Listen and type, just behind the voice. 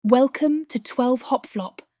Welcome to 12 Hop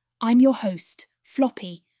Flop. I'm your host,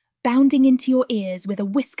 Floppy, bounding into your ears with a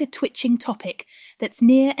whisker-twitching topic that's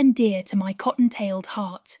near and dear to my cotton-tailed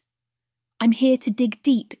heart. I'm here to dig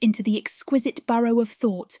deep into the exquisite burrow of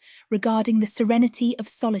thought regarding the serenity of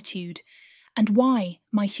solitude and why,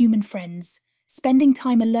 my human friends, spending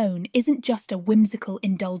time alone isn't just a whimsical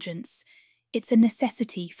indulgence, it's a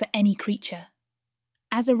necessity for any creature.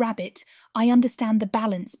 As a rabbit, I understand the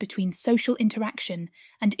balance between social interaction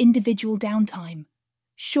and individual downtime.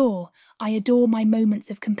 Sure, I adore my moments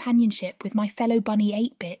of companionship with my fellow bunny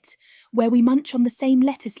 8-bit, where we munch on the same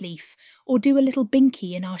lettuce leaf or do a little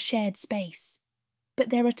binky in our shared space. But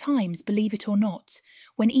there are times, believe it or not,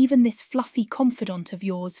 when even this fluffy confidant of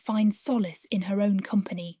yours finds solace in her own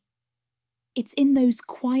company. It's in those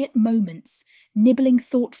quiet moments, nibbling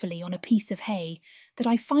thoughtfully on a piece of hay, that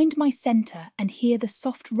I find my centre and hear the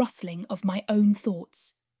soft rustling of my own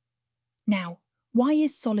thoughts. Now, why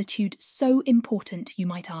is solitude so important, you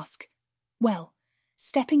might ask? Well,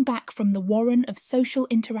 stepping back from the warren of social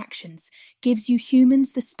interactions gives you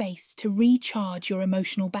humans the space to recharge your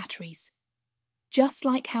emotional batteries. Just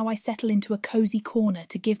like how I settle into a cosy corner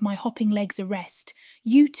to give my hopping legs a rest,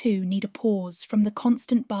 you too need a pause from the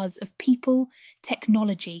constant buzz of people,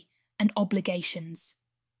 technology, and obligations.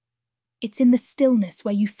 It's in the stillness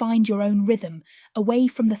where you find your own rhythm, away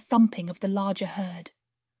from the thumping of the larger herd.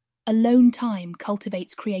 Alone time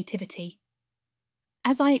cultivates creativity.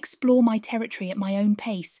 As I explore my territory at my own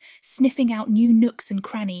pace, sniffing out new nooks and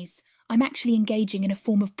crannies, I'm actually engaging in a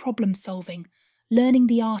form of problem-solving, learning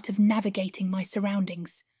the art of navigating my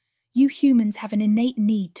surroundings. You humans have an innate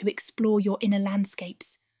need to explore your inner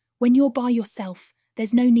landscapes. When you're by yourself,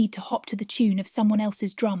 there's no need to hop to the tune of someone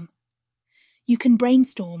else's drum. You can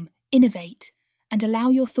brainstorm, innovate, and allow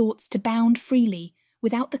your thoughts to bound freely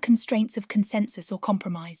without the constraints of consensus or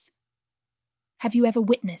compromise. Have you ever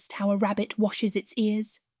witnessed how a rabbit washes its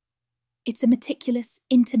ears? It's a meticulous,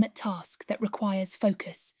 intimate task that requires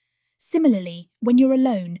focus. Similarly, when you're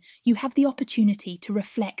alone, you have the opportunity to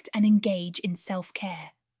reflect and engage in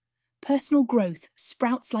self-care. Personal growth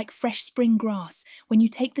sprouts like fresh spring grass when you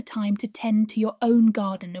take the time to tend to your own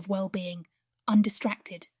garden of well-being,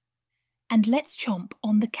 undistracted. And let's chomp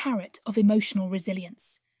on the carrot of emotional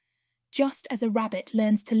resilience. Just as a rabbit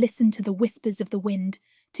learns to listen to the whispers of the wind,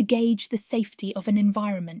 to gauge the safety of an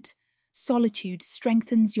environment, solitude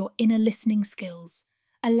strengthens your inner listening skills,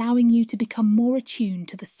 allowing you to become more attuned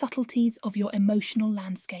to the subtleties of your emotional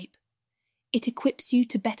landscape. It equips you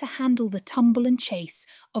to better handle the tumble and chase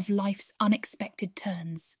of life's unexpected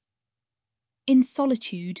turns. In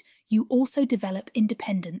solitude, you also develop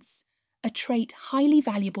independence, a trait highly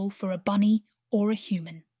valuable for a bunny or a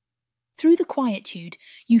human. Through the quietude,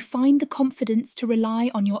 you find the confidence to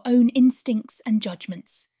rely on your own instincts and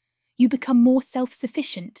judgments. You become more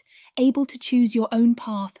self-sufficient, able to choose your own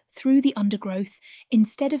path through the undergrowth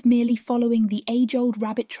instead of merely following the age-old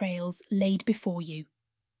rabbit trails laid before you.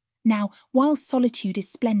 Now, while solitude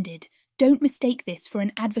is splendid, don't mistake this for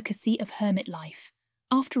an advocacy of hermit life.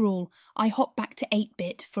 After all, I hop back to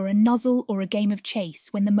 8-bit for a nuzzle or a game of chase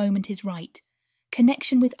when the moment is right.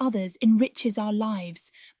 Connection with others enriches our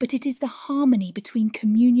lives, but it is the harmony between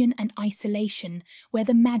communion and isolation where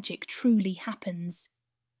the magic truly happens.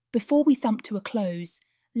 Before we thump to a close,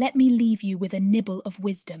 let me leave you with a nibble of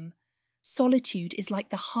wisdom. Solitude is like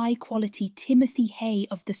the high-quality Timothy hay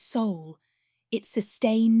of the soul. It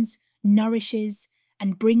sustains, nourishes,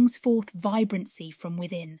 and brings forth vibrancy from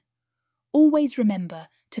within. Always remember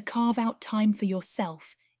to carve out time for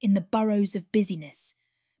yourself in the burrows of busyness,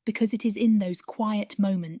 because it is in those quiet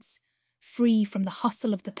moments, free from the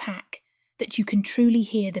hustle of the pack, that you can truly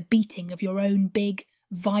hear the beating of your own big,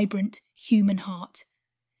 vibrant human heart.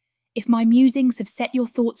 If my musings have set your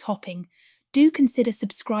thoughts hopping, do consider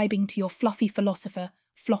subscribing to your fluffy philosopher,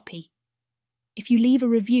 Floppy. If you leave a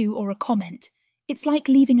review or a comment, it's like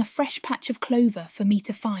leaving a fresh patch of clover for me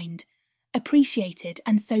to find, appreciated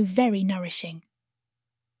and so very nourishing.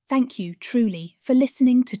 Thank you, truly, for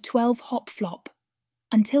listening to 12 Hop Flop.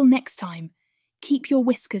 Until next time, keep your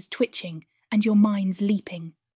whiskers twitching and your minds leaping.